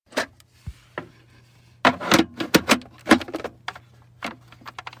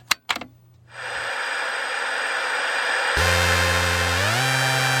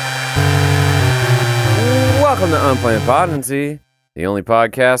Unplanned Potency, the only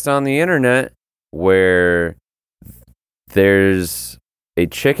podcast on the internet where there's a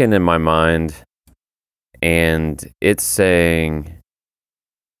chicken in my mind and it's saying,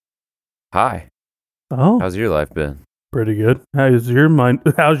 hi, Oh, how's your life been? pretty good. How's your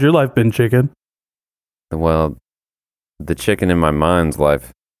life been, chicken? Well, the chicken in my mind's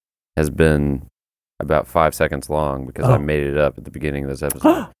life has been about 5 seconds long because I made it up at the beginning of this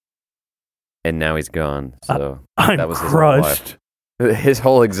episode. And now he's gone. So I'm that was his crushed. whole life. His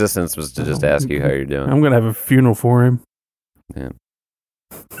whole existence was to just ask you how you're doing. I'm gonna have a funeral for him. Yeah.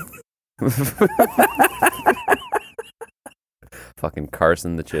 Fucking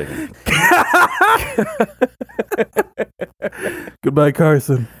Carson the chicken. Goodbye,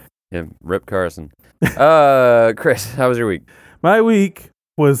 Carson. Yeah, rip Carson. Chris, how was your week? My week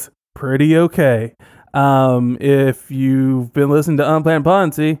was pretty okay. If you've been listening to Unplanned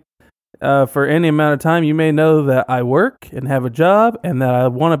Policy for any amount of time, you may know that I work and have a job and that I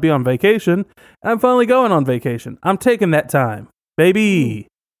want to be on vacation. And I'm finally going on vacation. I'm taking that time, baby.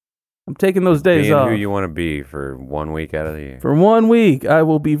 I'm taking those days Being off. who you want to be for 1 week out of the year. For 1 week, I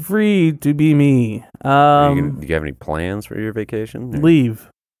will be free to be me. Do you have any plans for your vacation? Or Leave.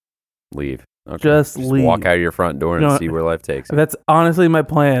 Leave. Okay. Just leave. Walk out of your front door and No, see where life takes you. That's honestly my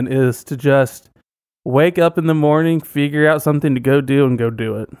plan, is to just wake up in the morning, figure out something to go do, and go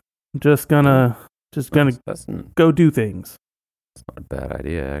do it. I'm just gonna That's go do things. not a bad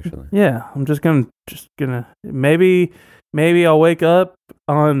idea, actually. Yeah, I'm just gonna maybe I'll wake up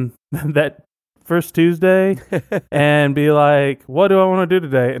on that first Tuesday and be like, what do I want to do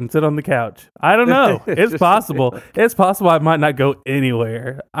today? And sit on the couch. I don't know. It's possible. It's possible I might not go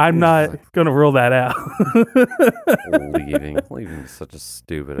anywhere. I'm not going to rule that out. Leaving is such a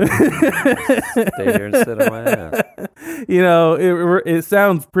stupid idea. Stay here and sit on my ass. You know, it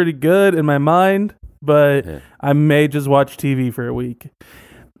sounds pretty good in my mind, but Yeah. I may just watch TV for a week.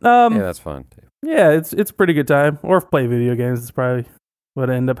 Yeah, that's fun too. Yeah, it's a pretty good time. Or play video games is probably what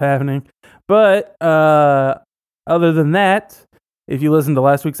end up happening. But other than that, if you listen to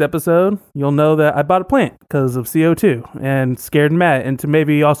last week's episode, you'll know that I bought a plant because of CO2 and scared Matt into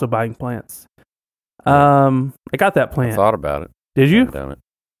maybe also buying plants. I got that I plant. thought about it. Did you? Haven't done it.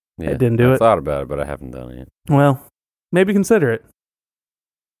 Yeah, I didn't do I it. thought about it, but I haven't done it yet. Well, maybe consider it.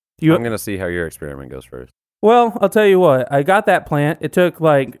 I'm going to see how your experiment goes first. Well, I'll tell you what. I got that plant. It took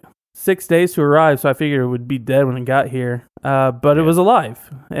like 6 days to arrive, so I figured it would be dead when it got here. But it was alive.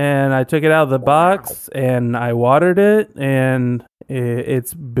 And I took it out of the box, and I watered it, and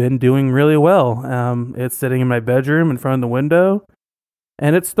it's been doing really well. It's sitting in my bedroom in front of the window,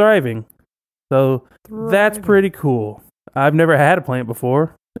 and it's thriving. So that's pretty cool. I've never had a plant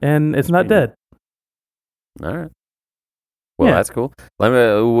before, and it's not dead. All right. Well, Yeah. that's cool.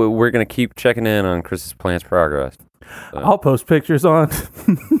 We're going to keep checking in on Chris's plant's progress. I'll post pictures on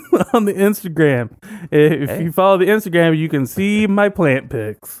on the Instagram. If you follow the Instagram, you can see my plant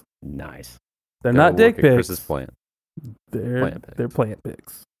pics. Nice. They're Go not dick look at pics. Chris's plant. They're plant pics. they're plant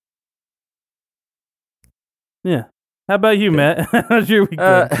pics. Yeah. How about you, Matt? How's your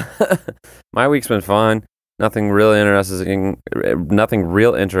weekend? My week's been fine. Nothing real interesting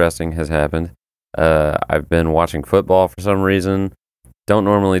has happened. I've been watching football for some reason. Don't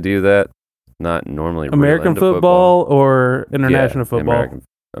normally do that. Not normally real American into football or international Yeah, football?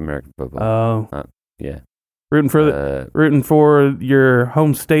 American football. Oh, Yeah. rooting for your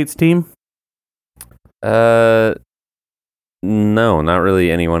home state's team. No, not really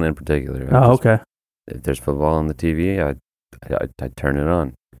anyone in particular. Oh, okay. If there's football on the TV, I turn it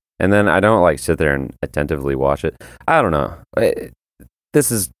on. And then I don't like sit there and attentively watch it. I don't know.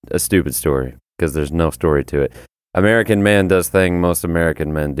 This is a stupid story because there's no story to it. American man does thing most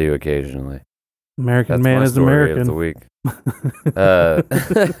American men do occasionally. American That's man my is story American. of the week.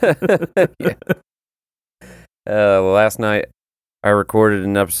 Last night I recorded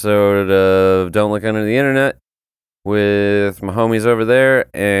an episode of Don't Look Under the Internet with my homies over there,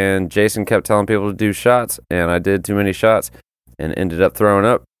 and Jason kept telling people to do shots, and I did too many shots and ended up throwing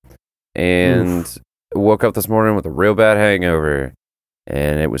up, and woke up this morning with a real bad hangover,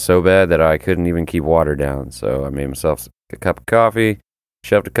 and it was so bad that I couldn't even keep water down. So I made myself a cup of coffee,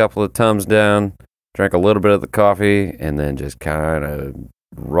 shoved a couple of Tums down, drank a little bit of the coffee, and then just kind of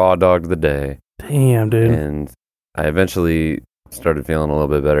raw dogged the day. Damn, dude. And I eventually started feeling a little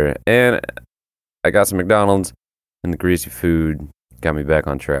bit better. And I got some McDonald's, and the greasy food got me back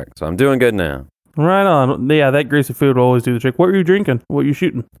on track. So I'm doing good now. Right on. Yeah, that greasy food will always do the trick. What were you drinking? What were you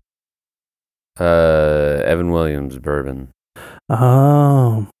shooting? Evan Williams bourbon.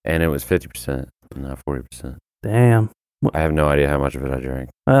 Oh, And it was 50%, not 40%. damn. I have no idea how much of it I drank.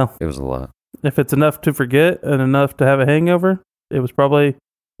 Well, It was a lot. If it's enough to forget and enough to have a hangover, it was probably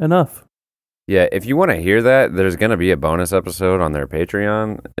enough. Yeah, if you want to hear that, there's going to be a bonus episode on their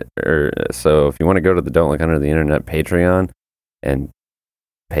Patreon. So if you want to go to the Don't Look Under the Internet Patreon and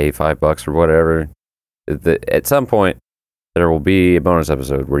pay $5 or whatever, at some point there will be a bonus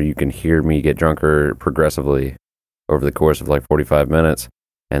episode where you can hear me get drunker progressively over the course of like 45 minutes.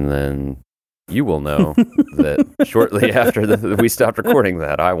 And then you will know that shortly after we stopped recording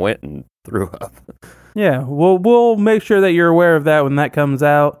that, I went and threw up. Yeah, we'll make sure that you're aware of that when that comes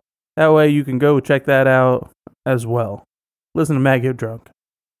out. That way you can go check that out as well. Listen to Matt get drunk.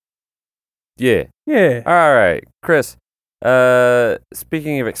 Yeah. Yeah. All right, Chris.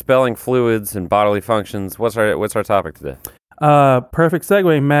 Speaking of expelling fluids and bodily functions, what's our topic today? Perfect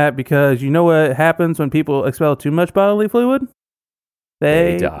segue, Matt, because you know what happens when people expel too much bodily fluid?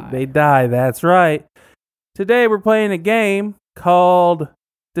 They die. They die, that's right. Today we're playing a game called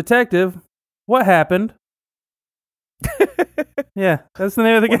Detective, What Happened? Yeah, that's the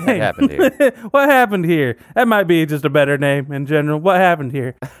name of the game. What happened here? What happened here? That might be just a better name in general. What happened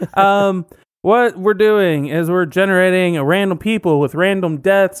here? What we're doing is we're generating a random people with random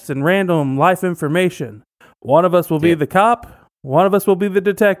deaths and random life information. One of us will be the cop. One of us will be the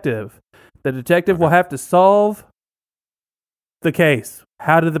detective. The detective will have to solve the case.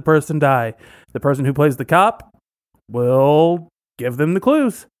 How did the person die? The person who plays the cop will give them the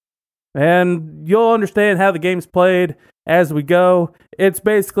clues. And you'll understand how the game's played as we go. It's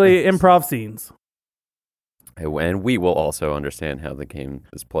basically improv scenes. And we will also understand how the game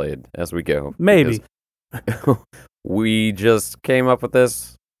is played as we go. Maybe. We just came up with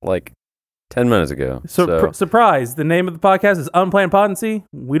this like 10 minutes ago. Surprise. The name of the podcast is Unplanned Potency.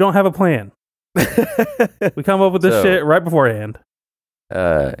 We don't have a plan. We come up with this shit right beforehand.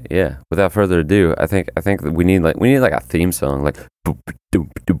 Yeah. Without further ado, I think that we need like a theme song, like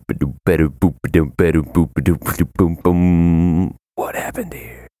what happened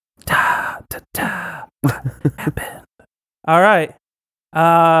here? What happened? All right.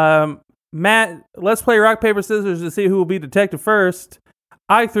 Matt, let's play rock, paper, scissors to see who will be detective first.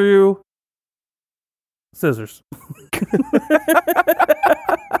 I threw scissors.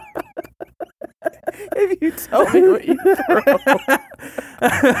 If you tell me what you throw,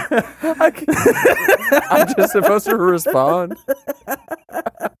 I'm just supposed to respond.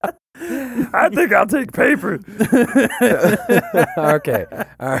 I think I'll take paper. Okay.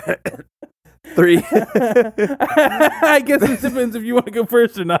 All right. 3. I guess it depends if you want to go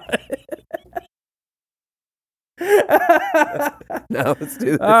first or not. No, let's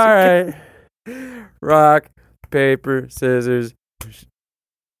do this. All right. Rock, paper, scissors.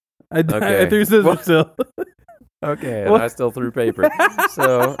 I threw scissors still. Okay, and I still threw paper.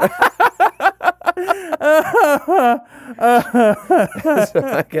 So, so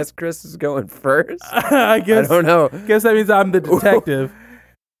I guess Chris is going first. I don't know. Guess that means I'm the detective.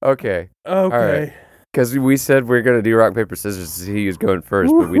 Okay. Okay. All right. Because we said we are going to do rock, paper, scissors to see who's going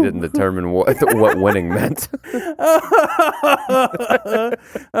first, but we didn't determine what winning meant.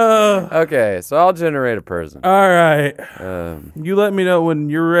 Okay, so I'll generate a person. All right. You let me know when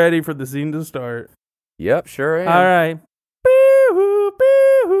you're ready for the scene to start. Yep, sure am. All right.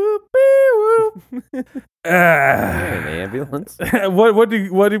 An ambulance. What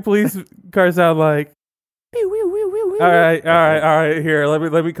do police cars sound like? All right. Here,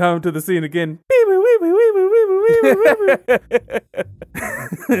 let me come to the scene again.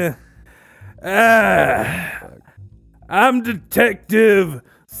 I'm Detective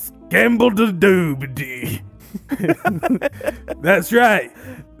Scamble-the-Doobity. That's right.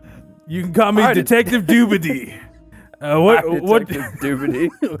 You can call me Detective Doobity. What Doobity?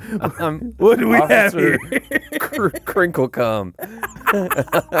 What do we have here? Crinkle cum.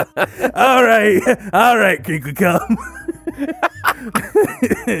 All right, Crinkle cum.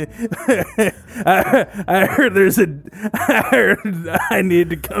 I heard I need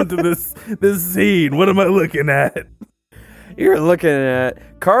to come to this scene. What am I looking at? You're looking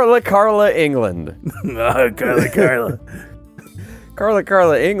at Carla England.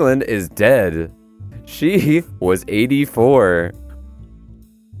 Carla England is dead. She was 84.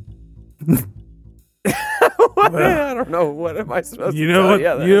 I don't know. What am I supposed to tell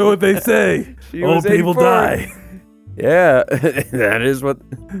you? You know what they say. Old people die. Yeah,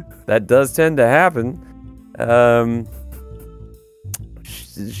 that does tend to happen.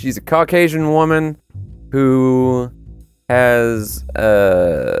 She's a Caucasian woman who has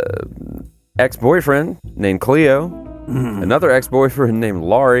ex-boyfriend named Cleo, another ex-boyfriend named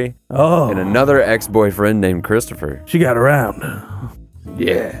Laurie, and another ex-boyfriend named Christopher. She got around.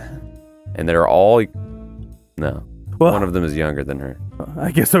 Yeah. And they're all... No. Well, one of them is younger than her. I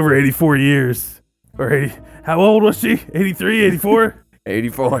guess over 84 years. Or 80. How old was she? 83, 84?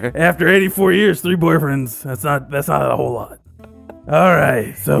 84. After 84 years, 3 boyfriends. That's not a whole lot. All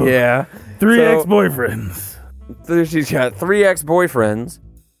right. So Yeah. 3 So- ex-boyfriends. So she's got 3 ex-boyfriends.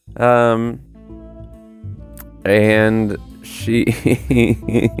 And she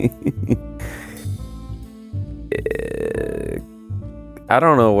I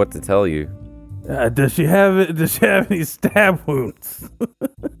don't know what to tell you. Does she have any stab wounds?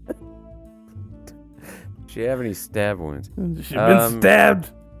 Does she have any stab wounds? She's been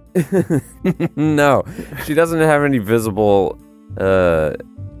stabbed. No, she doesn't have any visible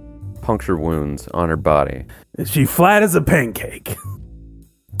puncture wounds on her body. Is she flat as a pancake?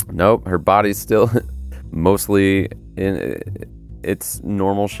 Nope, her body's still mostly in its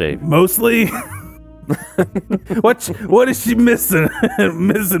normal shape. Mostly. What is she missing?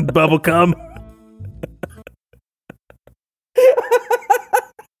 Missing bubblegum.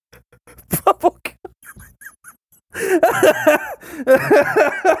 Bubblegum.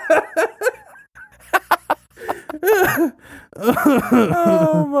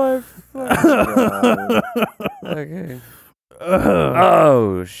 Oh my fucking god. Okay.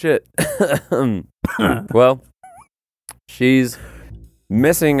 Oh shit. Well, she's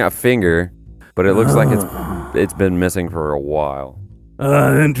missing a finger, but it looks like it's been missing for a while.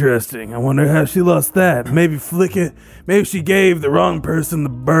 Interesting. I wonder how she lost that. Maybe maybe she gave the wrong person the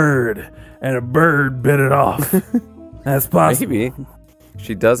bird, and a bird bit it off. That's possible. Maybe.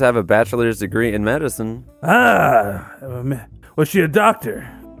 She does have a bachelor's degree in medicine. Was she a doctor?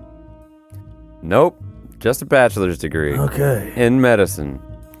 Nope, just a bachelor's degree Okay. in medicine.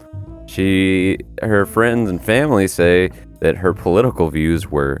 Her friends and family say that her political views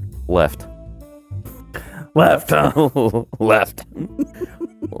were left. Left, huh? Left.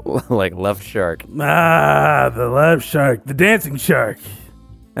 Like left shark. The left shark, the dancing shark.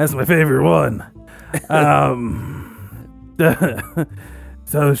 That's my favorite one.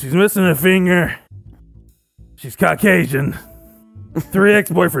 So she's missing a finger. She's Caucasian. 3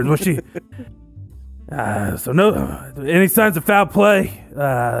 ex-boyfriends. Was she? So no. Any signs of foul play?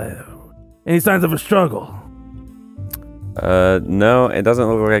 Any signs of a struggle? No, it doesn't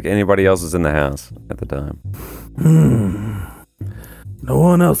look like anybody else is in the house at the time. No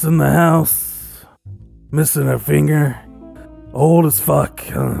one else in the house. Missing a finger. Old as fuck.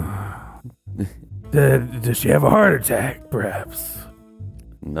 Does she have a heart attack, perhaps?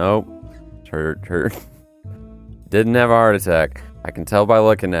 Nope. Her didn't have a heart attack. I can tell by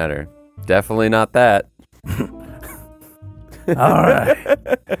looking at her. Definitely not that. All right.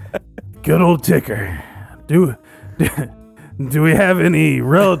 Good old ticker. Do we have any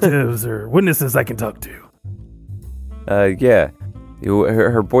relatives or witnesses I can talk to? Yeah.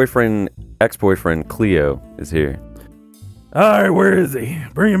 Her boyfriend, ex-boyfriend, Cleo, is here. All right, where is he?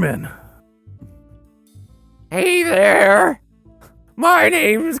 Bring him in. Hey there. My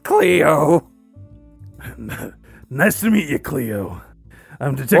name's Cleo. Nice to meet you, Cleo.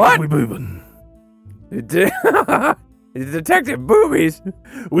 I'm Detective What? Weeboobin. Detective Boobies.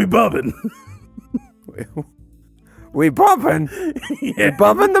 We bubbin'. We bumping. Yeah. We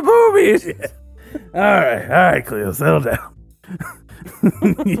bumping the boobies. All right, Cleo, settle down.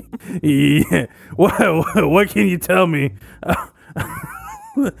 Yeah. What can you tell me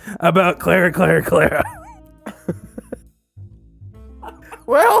about Clara?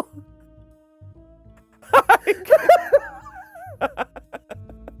 Well,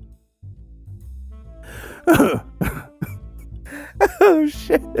 oh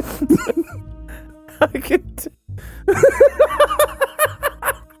shit! I can.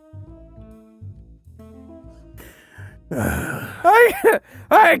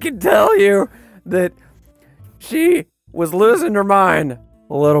 I can tell you that she was losing her mind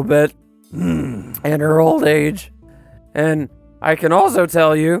a little bit in her old age, and I can also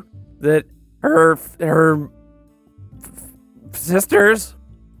tell you that her sisters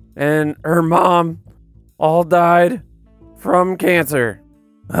and her mom all died from cancer.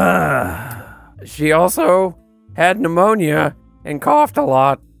 She also had pneumonia and coughed a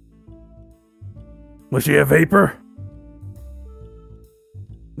lot. Was she a vapor?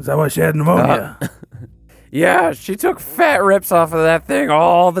 Is that why she had pneumonia? Yeah, she took fat rips off of that thing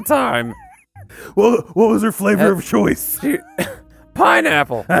all the time. What was her flavor of choice?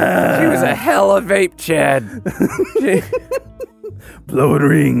 Pineapple. She was a hella vape Chad. Blowing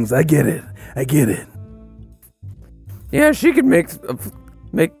rings. I get it. Yeah, she could make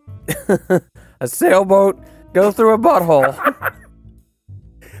a sailboat go through a butthole.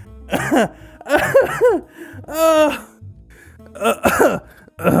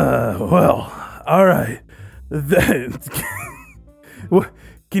 Well, all right.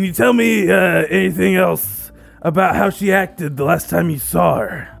 Can you tell me anything else about how she acted the last time you saw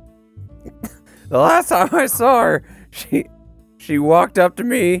her? The last time I saw her, she walked up to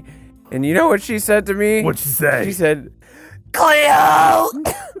me, and you know what she said to me? What'd she say? She said, "Cleo!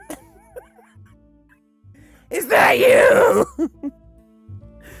 Is that you?"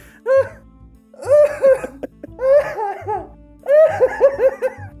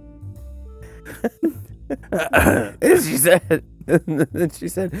 And she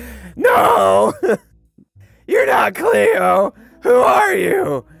said, "No, you're not Cleo. Who are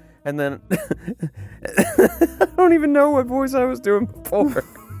you?" And then I don't even know what voice I was doing before.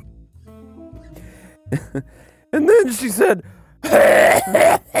 And then she said,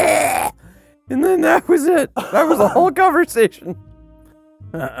 and then that was it. That was the whole conversation.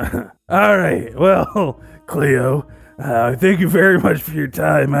 All right. Well, Cleo, thank you very much for your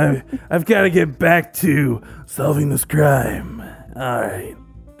time. I've got to get back to solving this crime. All right.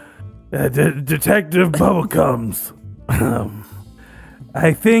 Detective Bubblegums.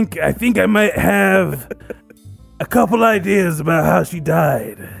 I think I might have a couple ideas about how she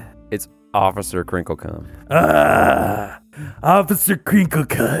died. It's Officer Crinklecum. Officer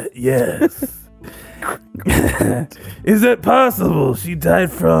Crinklecut, yes. Is it possible she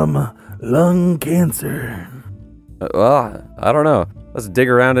died from lung cancer? Well, I don't know. Let's dig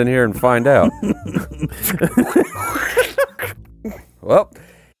around in here and find out. Well,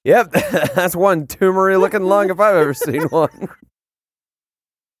 yep, that's one tumory looking lung if I've ever seen one.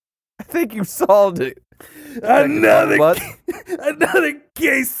 I think you solved it. Another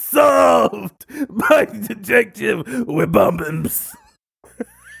case solved by Detective Webumbums.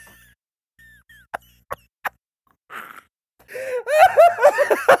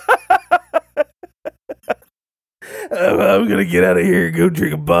 I'm gonna get out of here and go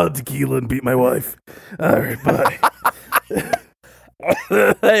drink a bottle of tequila and beat my wife. All right, bye.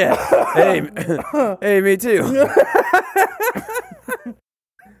 Hey, me too.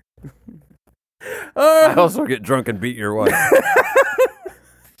 I also get drunk and beat your wife.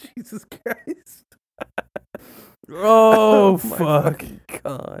 Jesus Christ. Oh, fuck.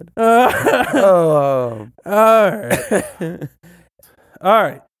 God. Oh. All right.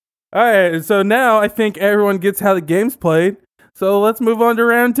 All right. So now I think everyone gets how the game's played. So let's move on to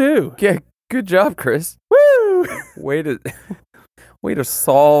round 2. Yeah, good job, Chris. Woo! Way to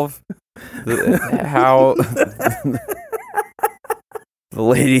solve how the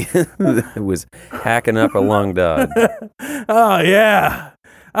lady was hacking up a lung dog. Oh, yeah.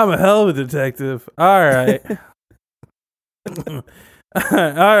 I'm a hell of a detective. All right.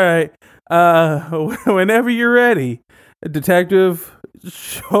 All right. Whenever you're ready, detective,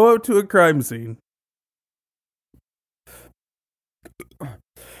 show up to a crime scene.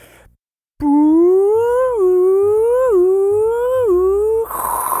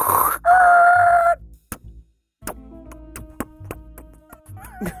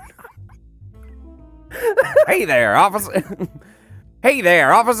 Hey there, officer. Hey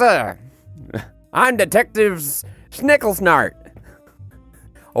there, officer. I'm Detective Snicklesnart.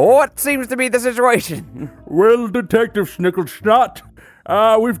 What seems to be the situation? Well, Detective Snicklesnot,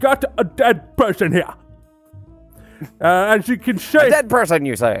 we've got a dead person here. As you can see. A dead person,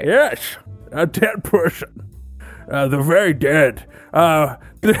 you say? Yes, a dead person. They're very dead.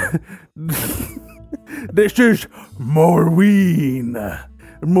 This is Maureen.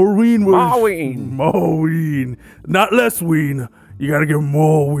 Maureen was... Maureen. Not less ween. You gotta give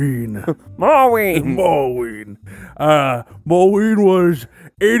Maureen. Maureen. Maureen. Maureen was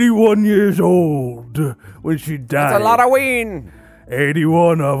 81 years old when she died. That's a lot of ween.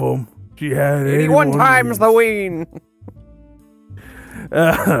 81 of them. She had 81 times the ween.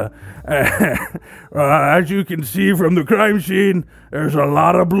 As you can see from the crime scene, there's a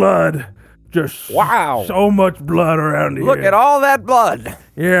lot of blood. Just wow. So much blood around here. Look at all that blood.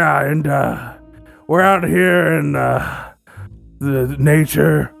 Yeah, and we're out here in the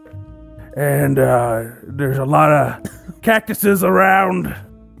nature, and there's a lot of cactuses around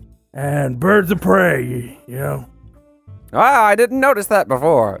and birds of prey, you know. Ah, I didn't notice that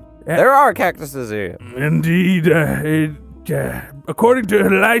before. There are cactuses here. Indeed. According to her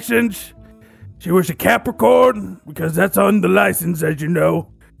license, she was a Capricorn, because that's on the license, as you know.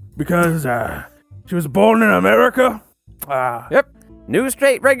 Because she was born in America. Yep. New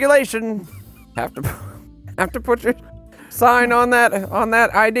state regulation. Have to put your sign on that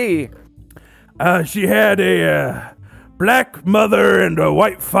ID. She had a black mother and a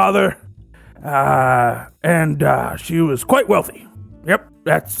white father. And she was quite wealthy. Yep,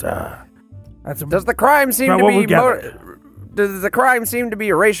 that's Does the crime seem to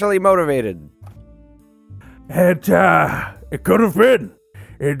be racially motivated? It could have been.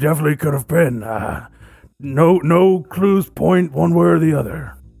 It definitely could have been. No clues point one way or the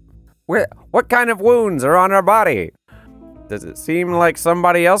other. What kind of wounds are on her body? Does it seem like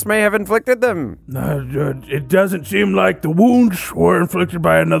somebody else may have inflicted them? It doesn't seem like the wounds were inflicted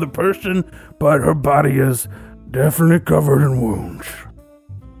by another person, but her body is definitely covered in wounds.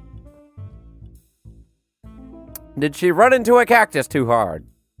 Did she run into a cactus too hard?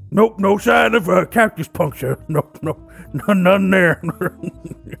 Nope, no sign of cactus puncture. Nope, none there.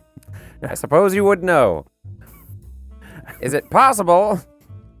 I suppose you would know. Is it possible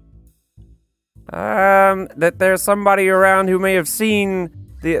that there's somebody around who may have seen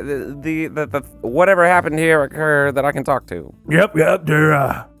the whatever happened here occur that I can talk to? Yep.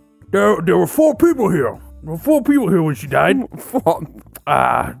 There were 4 people here. There were 4 people here when she died.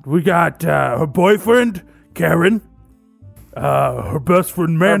 We got her boyfriend, Karen. Her best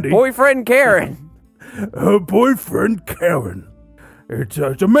friend, Mandy. Her boyfriend, Karen. Her boyfriend, Karen. It's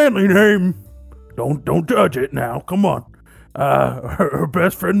a manly name. Don't judge it now. Come on. Her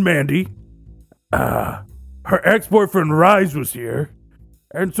best friend, Mandy. Her ex-boyfriend, Rise, was here.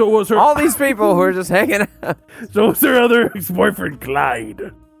 And so was her... All these people who are just hanging out. So was her other ex-boyfriend,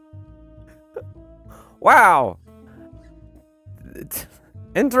 Clyde. Wow. It's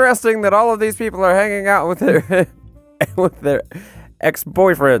interesting that all of these people are hanging out with their with their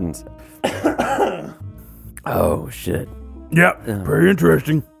ex-boyfriends. Oh, shit. Yep, very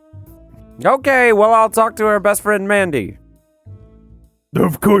interesting. Okay, well, I'll talk to her best friend, Mandy.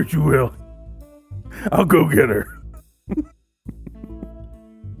 Of course you will. I'll go get her.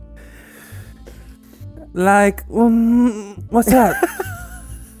 What's up?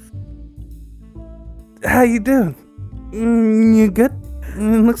 How you doing? You good?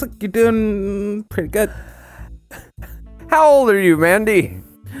 Looks like you're doing pretty good. How old are you, Mandy?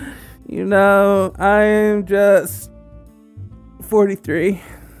 I'm just 43.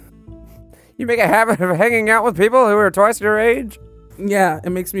 You make a habit of hanging out with people who are twice your age? Yeah, it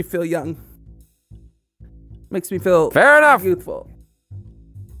makes me feel young. Makes me feel Fair enough. Youthful.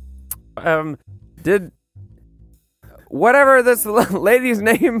 Did whatever this lady's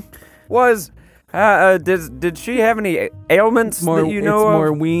name was, did she have any ailments that you know of?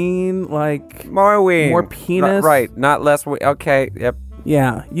 Maureen, like Maureen. more penis. Right, not less. Okay, yep.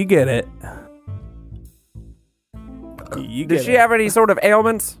 Yeah, you get it. Did she have any sort of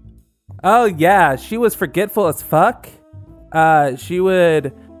ailments? Oh yeah, she was forgetful as fuck. She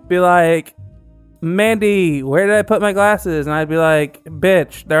would be like, Mandy, where did I put my glasses? And I'd be like,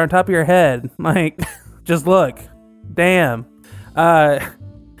 bitch, they're on top of your head. Like, just look. Damn.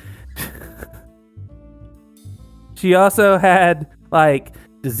 She also had, like,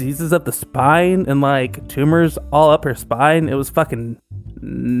 diseases of the spine and, like, tumors all up her spine. It was fucking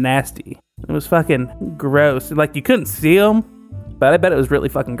nasty. It was fucking gross. Like, you couldn't see them, but I bet it was really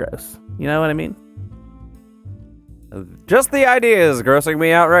fucking gross. You know what I mean? Just the idea is grossing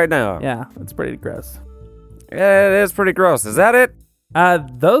me out right now. Yeah, it's pretty gross. Yeah, it is pretty gross. Is that it?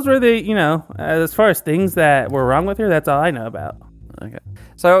 Those were the, as far as things that were wrong with her, that's all I know about. Okay.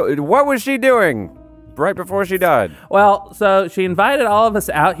 So, what was she doing right before she died? Well, so she invited all of us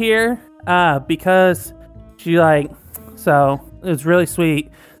out here, because she, so it was really sweet.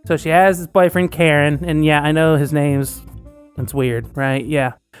 So she has this boyfriend, Karen, and yeah, I know his name's, it's weird, right?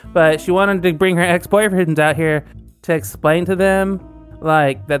 Yeah. But she wanted to bring her ex-boyfriends out here to explain to them,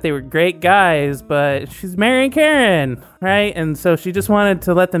 that they were great guys, but she's marrying Karen, right? And so she just wanted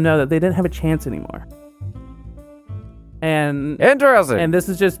to let them know that they didn't have a chance anymore. And interesting. And this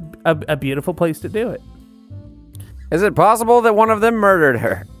is just a beautiful place to do it. Is it possible that one of them murdered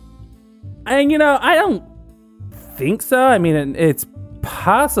her? And, I don't think so. I mean, it's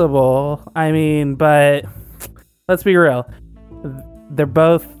possible. I mean, but let's be real. They're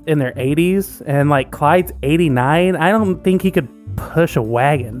both in their 80s, and Clyde's 89. I don't think he could push a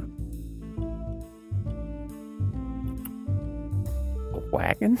wagon. A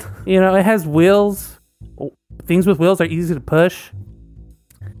wagon? It has wheels. Things with wheels are easy to push.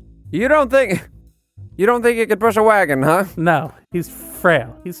 You don't think he could push a wagon, huh? No, he's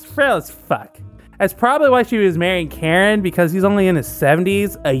frail. He's frail as fuck. That's probably why she was marrying Karen, because he's only in his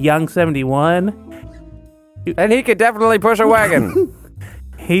 70s, a young 71. And he could definitely push a wagon.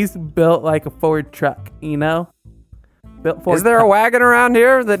 He's built like a Ford truck, Built Ford. Is there a wagon around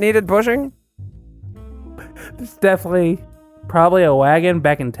here that needed pushing? There's definitely probably a wagon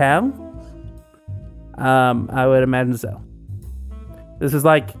back in town. I would imagine so. This is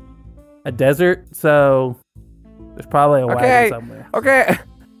like a desert, so there's probably a wagon somewhere. Okay,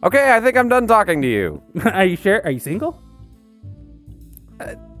 I think I'm done talking to you. Are you sure? Are you single?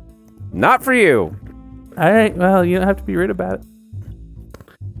 Not for you. All right. Well, you don't have to be rude about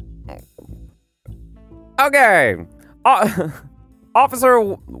it. Okay. Officer,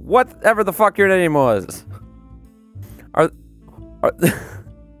 whatever the fuck your name was. Are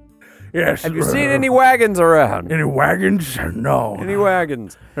Yes. have you seen any wagons around? Any wagons? No. Any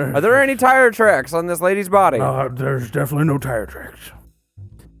wagons? Are there any tire tracks on this lady's body? There's definitely no tire tracks.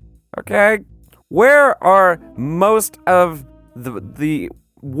 Okay. Where are most of the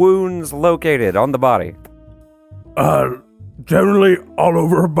wounds located on the body? Generally all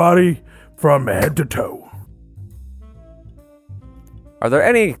over her body from head to toe. Are there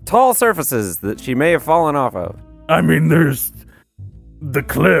any tall surfaces that she may have fallen off of? I mean, there's the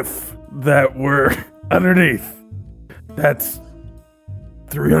cliff that we're underneath. That's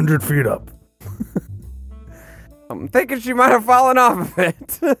 300 feet up. I'm thinking she might have fallen off of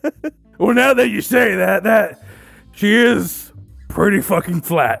it. Well, now that you say that she is pretty fucking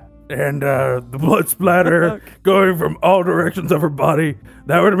flat. And the blood splatter going from all directions of her body,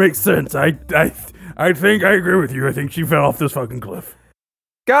 that would make sense. I think I agree with you. I think she fell off this fucking cliff.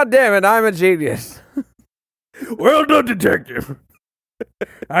 God damn it, I'm a genius. Well done, detective.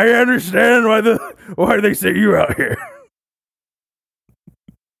 I understand why they sent you out here.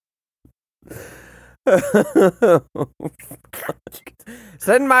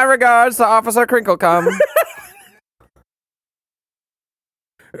 Send my regards to Officer Crinklecum.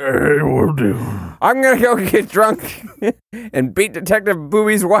 It will do. I'm gonna go get drunk and beat Detective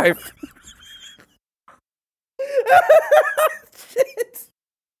Booby's wife. Shit.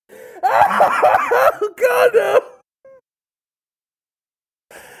 Oh, God, no.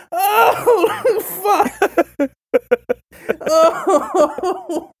 Oh, fuck.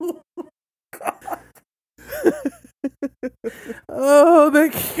 Oh, God. Oh,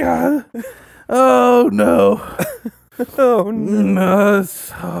 thank God. Oh, no. Oh, no. No,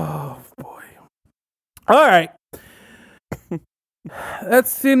 oh, boy. All right.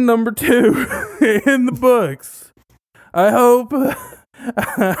 That's scene number 2 in the books. I hope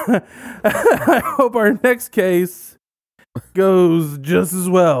our next case goes just as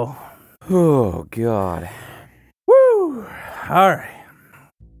well. Oh, God. Woo! All right.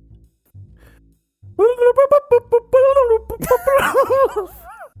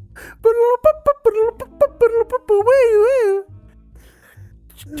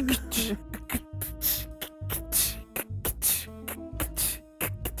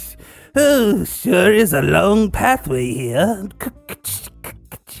 Oh, sure is a long pathway here.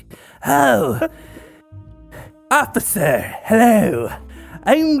 Oh, officer, hello.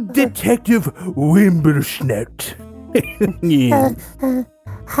 I'm Detective Wimblesnout. Yeah.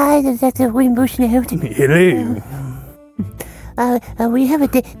 Hi, Detective Wimblesnout. Hello. We have a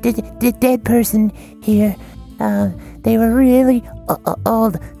dead person here. They were really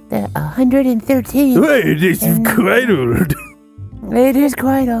old. They're 113. Wait, this is quite old. It is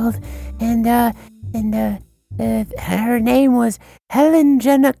quite old. And her name was Helen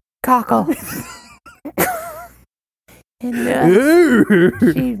Jenna Cockle.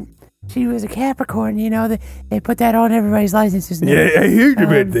 And she was a Capricorn, you know. They put that on everybody's licenses now. Yeah, I heard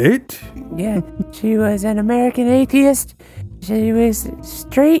about that. Yeah, she was an American atheist. She was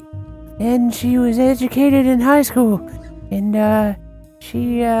straight, and she was educated in high school. And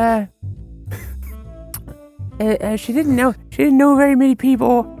she didn't know very many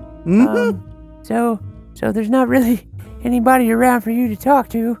people. So there's not really anybody around for you to talk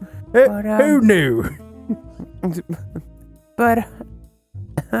to. But, who knew? But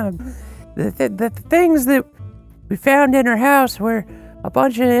the things that we found in her house were a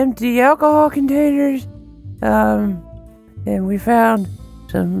bunch of empty alcohol containers, and we found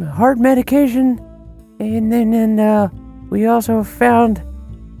some heart medication, and then we also found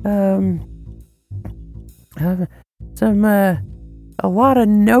a lot of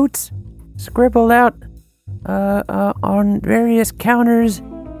notes scribbled out on various counters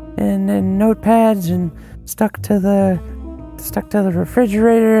and notepads and stuck to the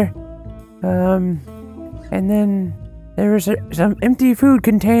refrigerator, and then there was some empty food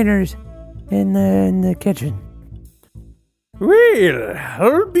containers in the kitchen. Well,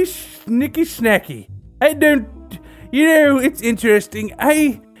 I'll be snicky snacky. I don't, it's interesting.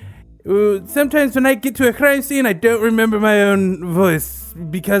 Sometimes when I get to a crime scene, I don't remember my own voice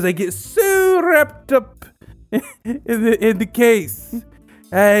because I get so wrapped up in the case.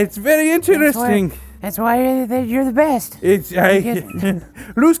 It's very interesting. That's why you're the best. I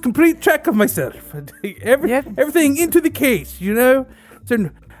lose complete track of myself. Everything into the case, So,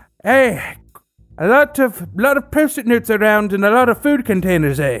 hey, a lot of post-it notes around and a lot of food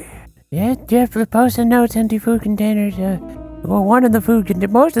containers, eh? Yeah, Jeff, the post-it notes, empty food containers. Well, most of the food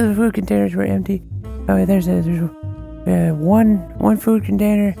containers were empty. one food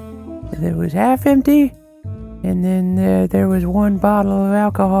container that was half empty, and then there was one bottle of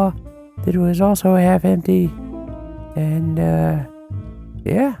alcohol that was also half empty, and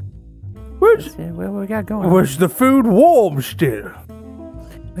yeah. Was, What we got going? was the food warm still?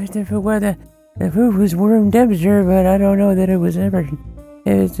 Well, the food was room temperature, but I don't know that it was ever.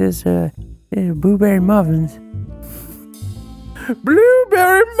 It was just blueberry muffins.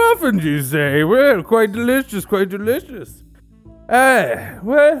 Blueberry muffins, you say? Well, quite delicious, quite delicious.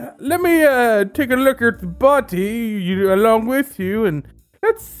 Well, let me take a look at the body along with you, and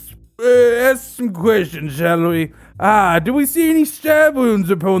let's ask some questions, shall we? Do we see any stab wounds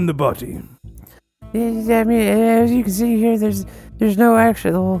upon the body? I mean, as you can see here, there's no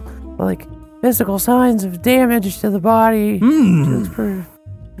actual physical signs of damage to the body.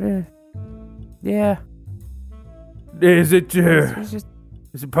 Yeah. Is it It's just,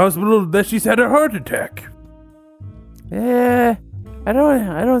 is it possible that she's had a heart attack? I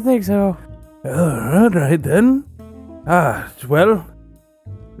don't think so. All right then.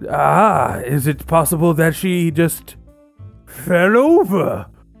 Is it possible that she just fell over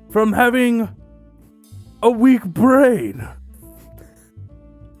from having a weak brain?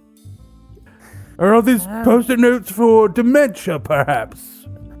 Or are these post-it notes for dementia, perhaps?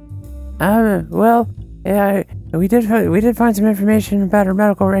 Well, yeah, we did find some information about her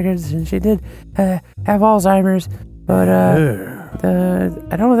medical records, and she did have Alzheimer's, but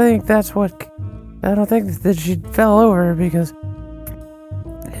I don't think that she fell over because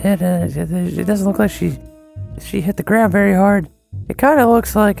it doesn't look like she hit the ground very hard. It kind of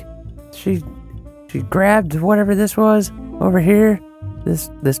looks like she grabbed whatever this was over here,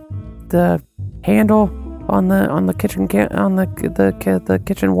 the handle on the kitchen the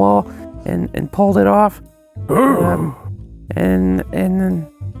kitchen wall, and pulled it off. And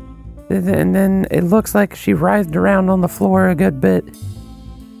then it looks like she writhed around on the floor a good bit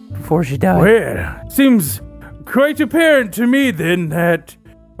before she died. Well, seems quite apparent to me then that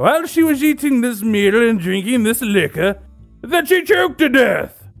while she was eating this meal and drinking this liquor, that she choked to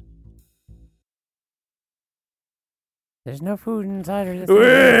death. There's no food inside her.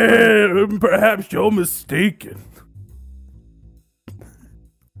 Well, perhaps you're mistaken.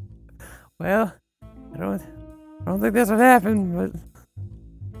 Well, I don't think that's what happened, but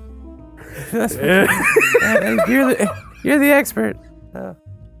that's you're the expert. I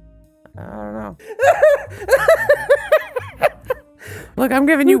don't know. Look, I'm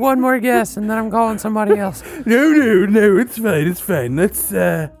giving you one more guess, and then I'm calling somebody else. No, it's fine. Let's,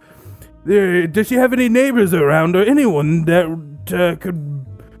 does she have any neighbors around or anyone that could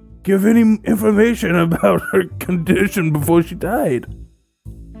give any information about her condition before she died?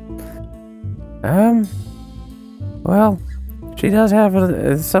 Well, she does have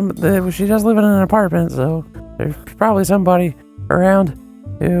she does live in an apartment, so there's probably somebody around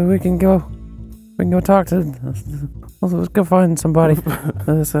who we can go talk to. Let's go find somebody.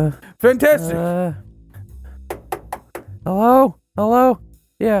 Fantastic. Hello?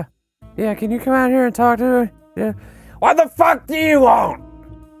 Yeah, can you come out here and talk to her? Yeah. What the fuck do you want?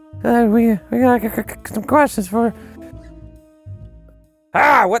 We got some questions for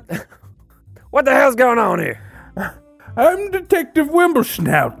her. What the hell's going on here? I'm Detective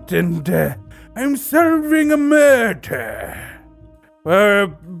Wimblesnout, and I'm solving a murder.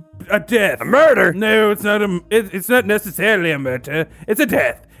 A death. A murder? No, it's not it's not necessarily a murder. It's a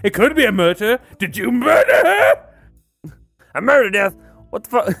death. It could be a murder. Did you murder her? A murder death? What the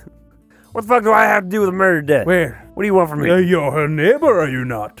fuck? What the fuck do I have to do with a murder death? Where? What do you want from me? You're her neighbor, are you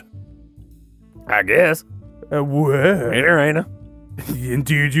not? I guess. Well. Here, ain't I?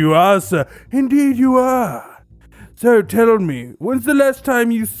 Indeed you are, sir. Indeed you are. So tell me, when's the last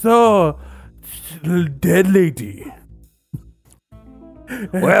time you saw dead lady?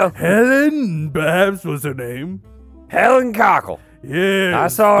 Well, Helen, perhaps was her name. Helen Cockle. Yeah. I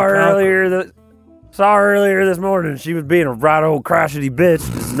saw her earlier this morning. She was being a right old crotchety bitch.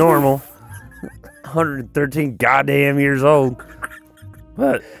 It's normal. 113 goddamn years old.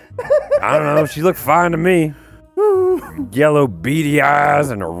 But I don't know. She looked fine to me. Yellow beady eyes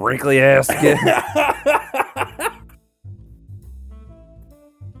and a wrinkly ass skin.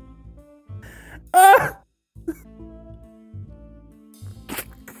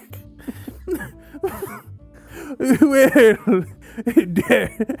 Well,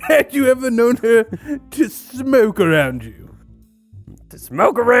 had you ever known her to smoke around you? To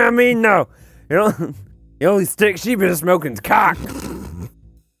smoke around me? No. The only stick she been smoking's cock.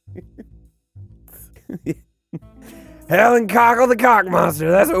 Helen Cockle the Cock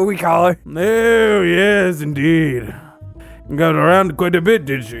Monster, that's what we call her. Oh, yes, indeed. Got around quite a bit,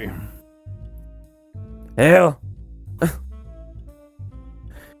 did she? Hell,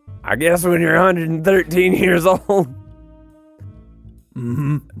 I guess when you're 113 years old,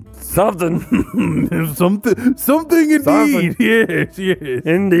 something. Something indeed. Yes, yes.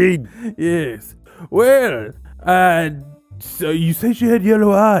 Indeed. Yes. Well, so you say she had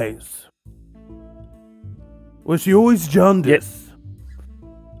yellow eyes. Was she always jaundiced?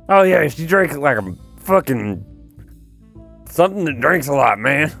 Oh, yeah, she drank like a fucking... something that drinks a lot,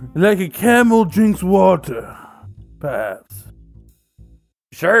 man. Like a camel drinks water, perhaps.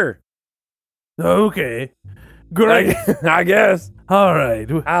 Sure. Okay. Great. I guess. All right.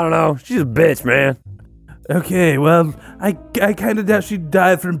 I don't know. She's a bitch, man. Okay, well, I kind of doubt she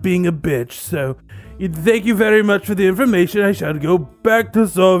died from being a bitch, so thank you very much for the information. I shall go back to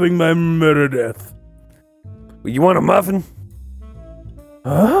solving my murder death. You want a muffin?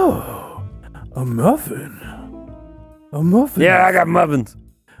 Oh, a muffin. A muffin. Yeah, I got muffins.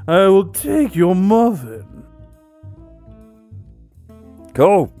 I will take your muffin.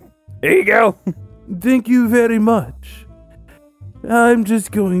 Cool. Here you go. Thank you very much. I'm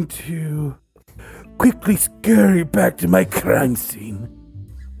just going to quickly scurry back to my crime scene.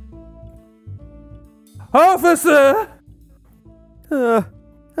 Officer! How'd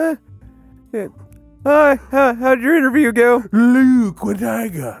your interview go? Look what I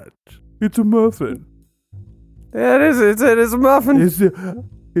got. It's a muffin. Yeah, it is a muffin.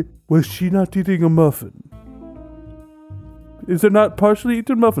 Was she not eating a muffin? Is there not partially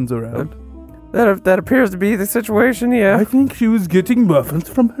eaten muffins around? That appears to be the situation, yeah. I think she was getting muffins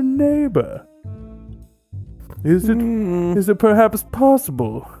from her neighbor. Is it perhaps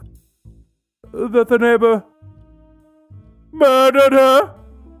possible that the neighbor murdered her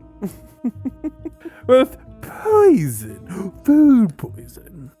with poison, food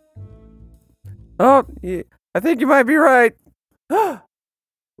poison? Oh, yeah, I think you might be right.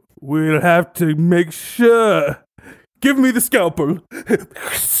 We'll have to make sure. Give me the scalpel.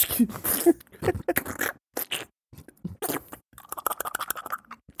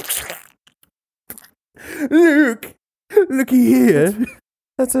 Looky here.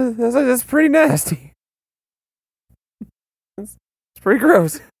 That's pretty nasty. It's pretty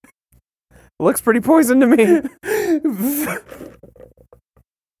gross. Looks pretty poison to me.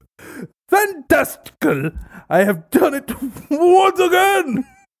 Fantastical! I have done it once again!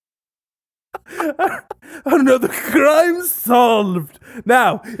 Another crime solved!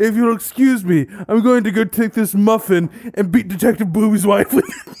 Now, if you'll excuse me, I'm going to go take this muffin and beat Detective Booby's wife with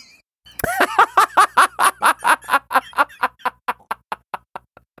it.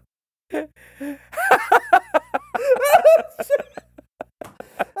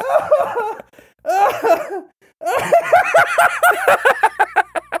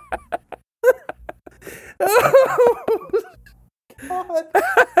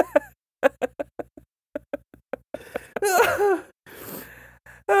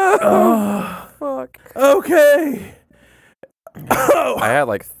 Oh, fuck. Okay. I had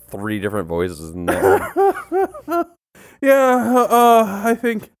like 3 different voices in there. Yeah, I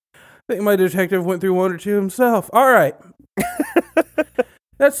think my detective went through 1 or 2 himself. All right.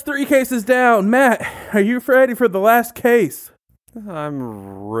 That's 3 cases down. Matt, are you ready for the last case? I'm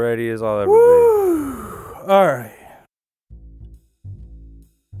ready as I'll ever be. Woo. All right.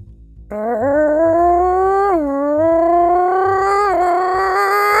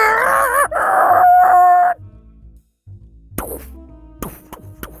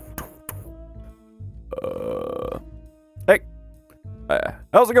 Hey,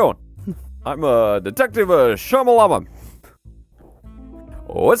 how's it going? I'm Detective Shamalama.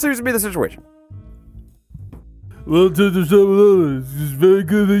 What seems to be the situation? Well, Detective Shamalama, it's just very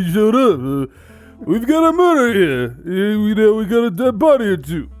good that you showed up. We've got a murder here. We got a dead body or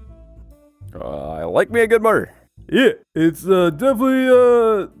 2. I like me a good murder. Yeah, it's definitely,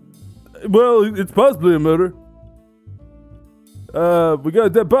 well, it's possibly a murder. We got a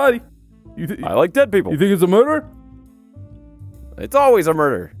dead body. I like dead people. You think it's a murder? It's always a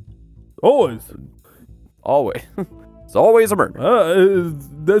murder. Always. Always. It's always a murder.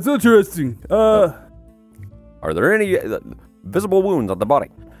 That's interesting. Are there any visible wounds on the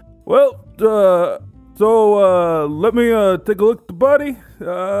body? Well, so let me take a look at the body.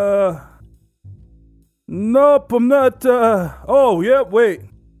 Nope, I'm not, oh, yeah, wait.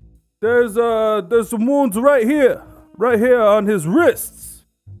 There's some wounds right here on his wrists.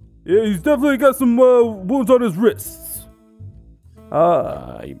 Yeah, he's definitely got some, wounds on his wrists.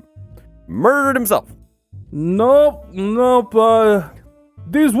 He murdered himself. Nope,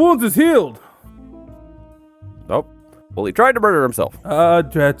 these wounds is healed. Nope. Well, he tried to murder himself.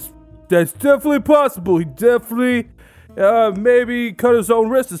 That's definitely possible. He definitely Maybe cut his own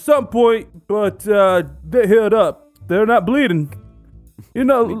wrist at some point, but they healed up. They're not bleeding. You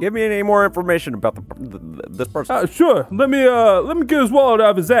know. Give me any more information about this person. Sure. Let me get his wallet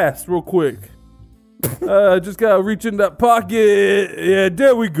out of his ass real quick. Just gotta reach in that pocket. Yeah,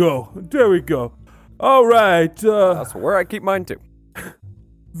 there we go. All right. That's where I keep mine too.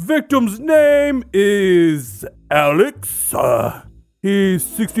 Victim's name is Alex. He's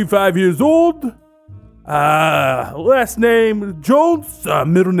 65 years old. Last name Jones.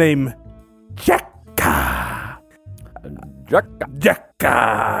 Middle name Jacka.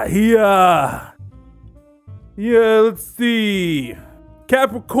 Let's see.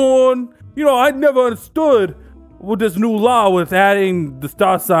 Capricorn. You know, I never understood with this new law with adding the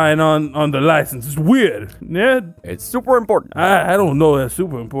star sign on the license. It's weird. Yeah. It's super important. I don't know. That's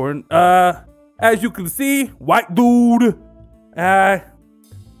super important. As you can see, white dude. And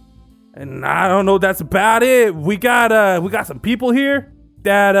I don't know. That's about it. We got some people here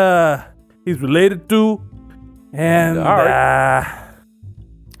that he's related to, and All right.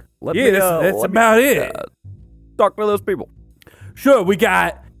 that's about it. Talk to those people. Sure, we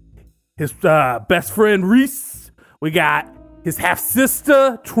got his best friend Reese. We got his half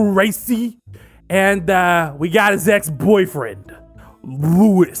sister Tracy, and we got his ex-boyfriend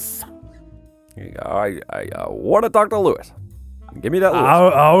Lewis. I want to talk to Lewis. Give me that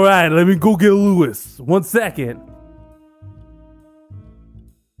Lewis. All right, let me go get Lewis. 1 second.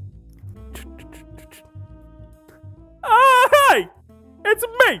 Hey, it's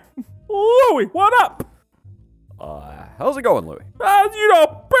me, Louie. What up? How's it going, Louis?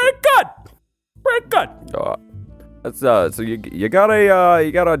 Pretty good. That's so you got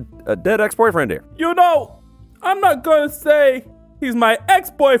a dead ex-boyfriend here. You know, I'm not gonna say he's my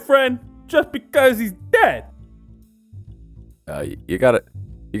ex-boyfriend just because he's dead. You got a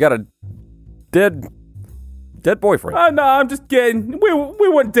dead boyfriend. No, I'm just kidding. We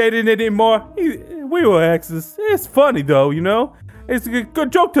weren't dating anymore. We were exes. It's funny though, you know. It's a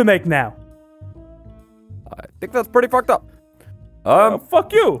good joke to make now. I think that's pretty fucked up.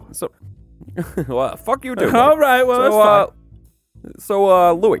 Fuck you. So, well, fuck you too. All right, well that's fine.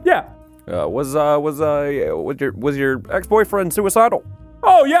 So, Louis. Yeah. Was your ex-boyfriend suicidal?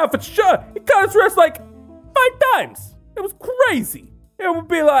 Oh yeah, for sure. He cut his wrist like 5 times. It was crazy. It would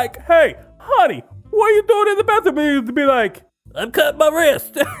be like, hey, honey, what are you doing in the bathroom? And he'd be like, I'm cutting my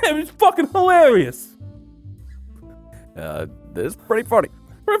wrist. It was fucking hilarious. This is pretty funny.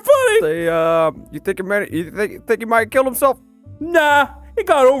 Pretty funny. You think he might have killed himself? Nah, he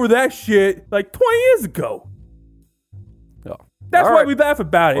got over that shit like 20 years ago. Oh. That's All why right. we laugh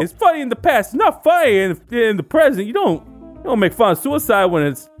about it. It's funny in the past. It's not funny in the present. You don't make fun of suicide when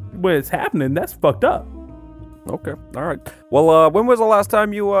it's happening. That's fucked up. Okay. All right. Well, when was the last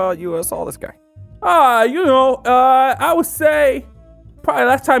time you saw this guy? I would say probably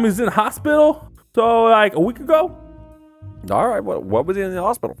last time he was in the hospital. So like a week ago. All right. What was he in the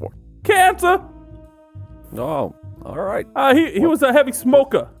hospital for? Cancer. Oh. All right. He was a heavy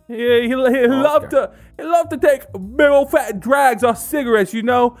smoker. He loved to take big old fat drags off cigarettes. You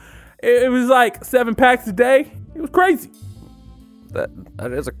know, it was like 7 packs a day. It was crazy.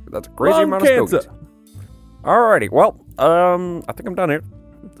 That's a crazy Lung amount of cancer. stogies. Alrighty. Well, I think I'm done here.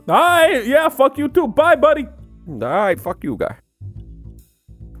 All right, yeah, fuck you too. Bye, buddy. All right. Fuck you, guy.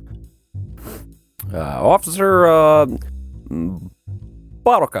 Officer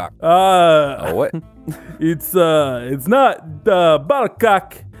Bottlecock. Oh, what? It's not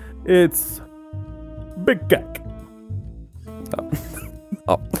Bottlecock. It's Big Cock.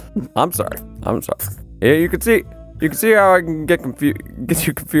 Oh, I'm sorry. Yeah, you can see how I can get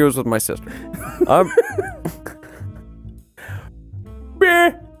you confused with my sister.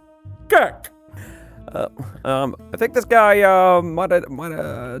 Big Cock. I think this guy might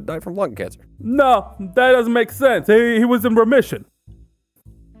have died from lung cancer. No, that doesn't make sense. He was in remission.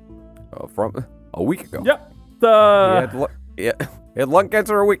 From a week ago. Yep. He had lung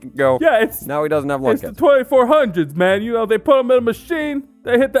cancer a week ago. Yeah, Now he doesn't have lung it's the cancer. 2400s, man. You know, they put him in a machine,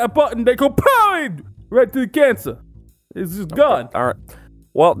 they hit that button, they go pound right to the cancer. It's just gone. All right.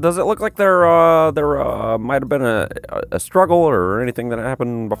 Well, does it look like there might have been a struggle or anything that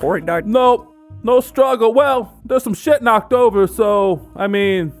happened before he died? Nope, no struggle. Well, there's some shit knocked over, so, I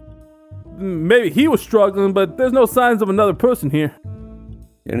mean, maybe he was struggling, but there's no signs of another person here.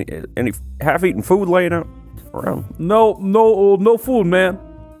 Any half-eaten food laying out around? No food, man.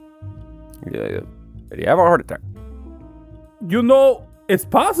 Yeah. Did he have a heart attack? You know, it's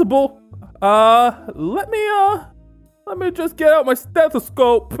possible. Let me just get out my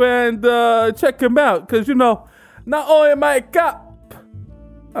stethoscope and check him out, because, you know, not only am I a cop,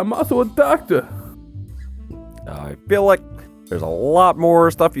 I'm also a doctor. I feel like there's a lot more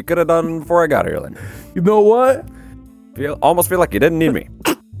stuff you could have done before I got here, then. You know what? Almost feel like you didn't need me.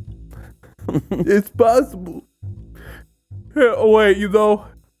 It's possible. Oh, wait,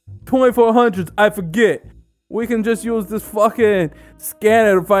 2400s, I forget. We can just use this fucking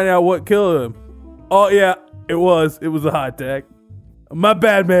scanner to find out what killed him. Oh, yeah, it was a high tech. My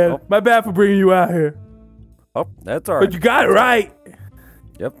bad, man. Oh. My bad for bringing you out here. Oh, that's all right. But you got it right.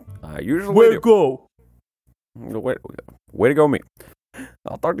 Yep, I usually Way do. to go. Way to go, me.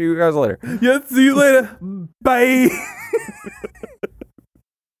 I'll talk to you guys later. Yeah, see you later. Bye.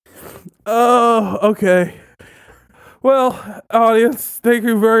 Oh, okay. Well, audience, thank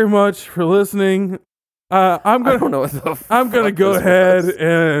you very much for listening. I'm I don't gonna know what the go this ahead was.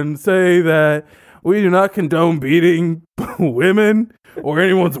 and say that we do not condone beating women or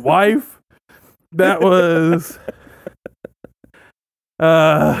anyone's wife. That was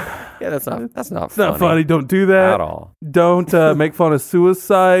Yeah, that's not it's not funny. Don't do that at all. Don't make fun of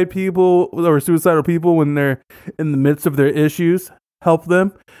suicidal people when they're in the midst of their issues. Help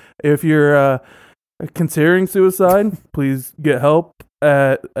them. If you're considering suicide, please get help.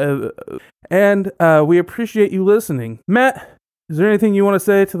 And we appreciate you listening. Matt, is there anything you want to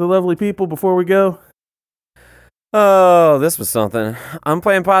say to the lovely people before we go? Oh, this was something. I'm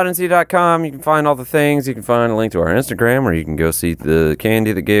playing PodNC.com. You can find all the things. You can find a link to our Instagram, or you can go see the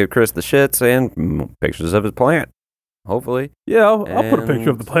candy that gave Chris the shits and pictures of his plant. Hopefully. Yeah, I'll put a picture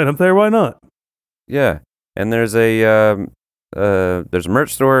of the plant up there. Why not? Yeah. And there's a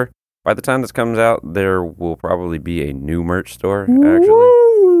merch store. By the time this comes out, there will probably be a new merch store,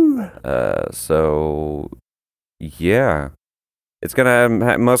 actually. So, yeah. It's going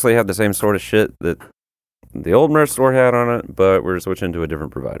to mostly have the same sort of shit that the old merch store had on it, but we're switching to a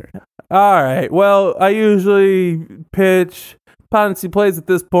different provider. All right. Well, I usually pitch Potency Plays at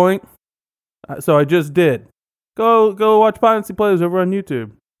this point, so I just did. Go watch Potency Plays over on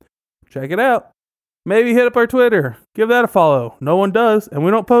YouTube. Check it out. Maybe hit up our Twitter. Give that a follow. No one does, and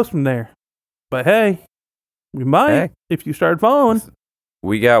we don't post from there. But hey, we might if you started following.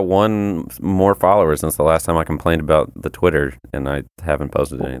 We got one more follower since the last time I complained about the Twitter, and I haven't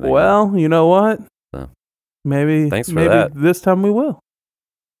posted anything. Well, you know what? So, maybe thanks for that. This time we will.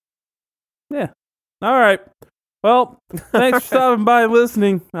 Yeah. All right. Well, thanks for stopping by and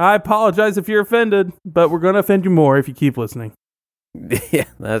listening. I apologize if you're offended, but we're going to offend you more if you keep listening. Yeah,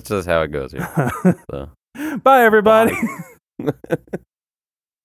 that's just how it goes here. So. Bye, everybody. Bye.